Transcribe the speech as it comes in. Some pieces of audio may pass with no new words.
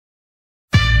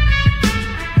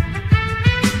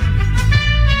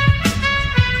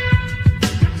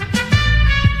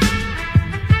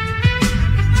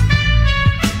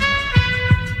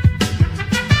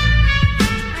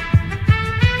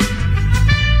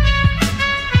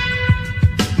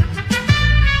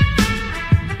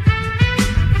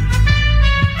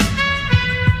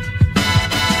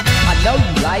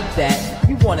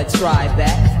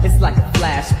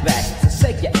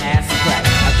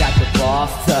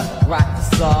wanna rock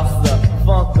the salsa,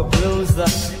 funk the blueser,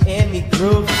 any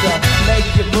groove to make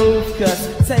you move,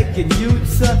 cause taking you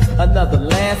to another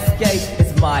landscape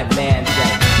is my mandate.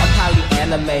 I'm highly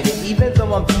animated, even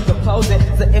though I'm decomposing,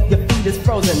 so if your feet is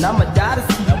frozen, I'ma die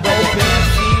to see you open.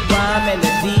 MC rhyme and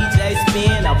the DJ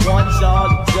spin, I want y'all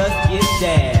to just get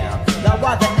down. Now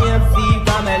while the MC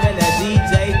rhyming and the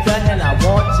DJ cutting, I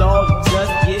want y'all to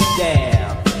just get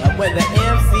down. And when the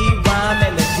MC rhyme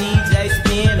and the DJ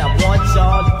spin, I want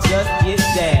y'all to just get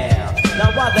down. Now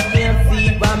while the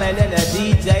MC rhyming and the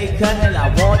DJ cutting, I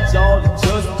want y'all to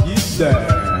just get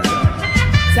down.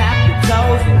 Tap your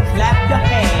toes and clap your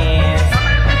hands.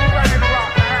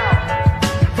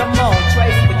 Come on,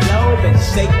 trace the globe and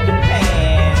shake your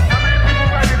pants.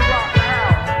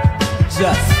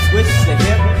 Just switch the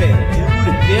hip and do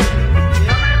the dip.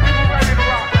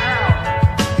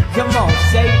 Come on,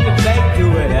 shake your bake, do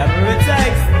whatever it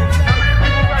takes.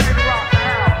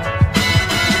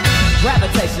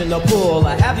 Gravitational pull,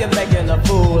 I have you making a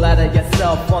fool out of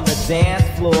yourself on the dance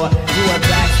floor. Doing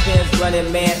backspins,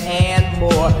 running man and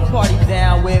more. Party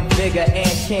down with vigor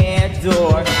and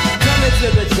candor. Come into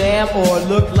the jam or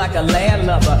look like a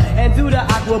landlubber and do the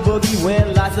aqua boogie,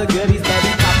 win lots of goodies.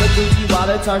 Maybe pop a Gucci while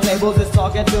the turntables is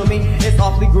talking to me. It's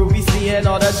awfully groovy seeing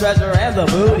all the treasure and the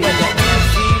booty. And the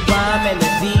MC rhyme and the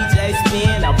DJ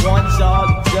spin, I want y'all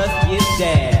to just get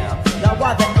down. Now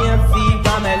while the MC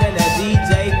rhyming and the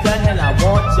DJ cutting, I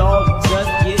want y'all to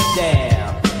just get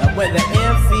down. And when the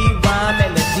MC rhyme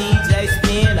and the DJ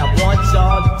spin, I want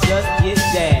y'all to just get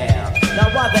down. Now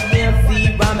while the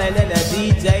MC rhyming and the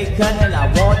DJ cutting, I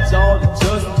want y'all to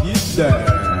just get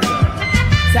down.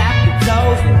 Tap your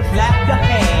toes and clap your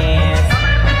hands.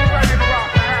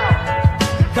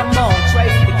 Come on,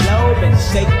 trace the globe and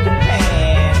shake your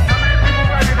pants.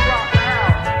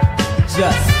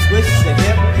 Just switch the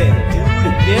hip and do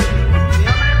the dip.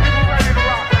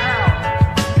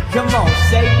 Come on,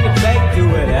 shake your bake, do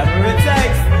whatever it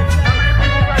takes.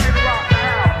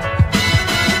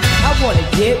 I wanna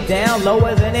get down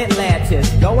lower than Atlantis,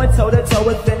 going toe to toe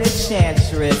with an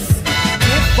enchantress.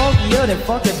 Get funkier than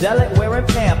Funkadelic wearing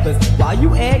Pampers, while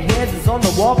you eggheads is on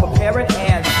the wall preparing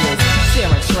answers.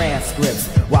 Sharing transcripts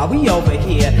while we over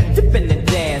here dipping and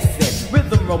dancing,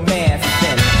 rhythm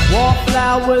romancing.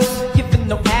 Wallflowers, giving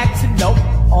no action, nope.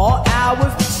 All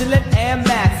hours, chillin' and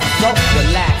maxing, so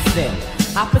relaxing.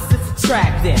 Opposites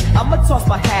attracting, I'ma toss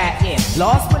my hat in,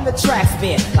 lost when the track's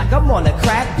been, like I'm on a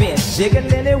crack bench,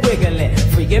 jiggling and wiggling,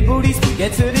 freaking booty,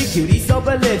 speaking to the cutie, so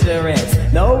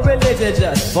belligerent. No religion,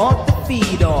 just funk the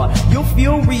feed on, you'll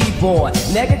feel reborn.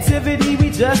 Negativity, we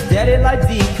just dead it like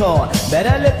decoy.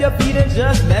 Better lift your feet and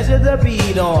just measure the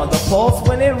beat on the pulse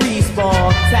when it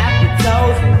respawns. Tap your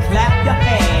toes and clap your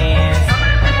hands.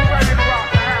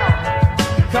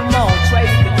 Come on,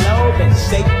 trace the globe and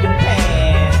shake your pants.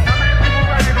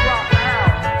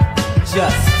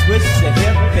 Just switch the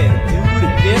hip and do the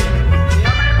dip.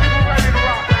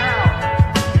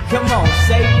 Come on,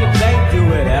 shake your bake, do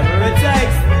whatever it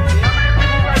takes.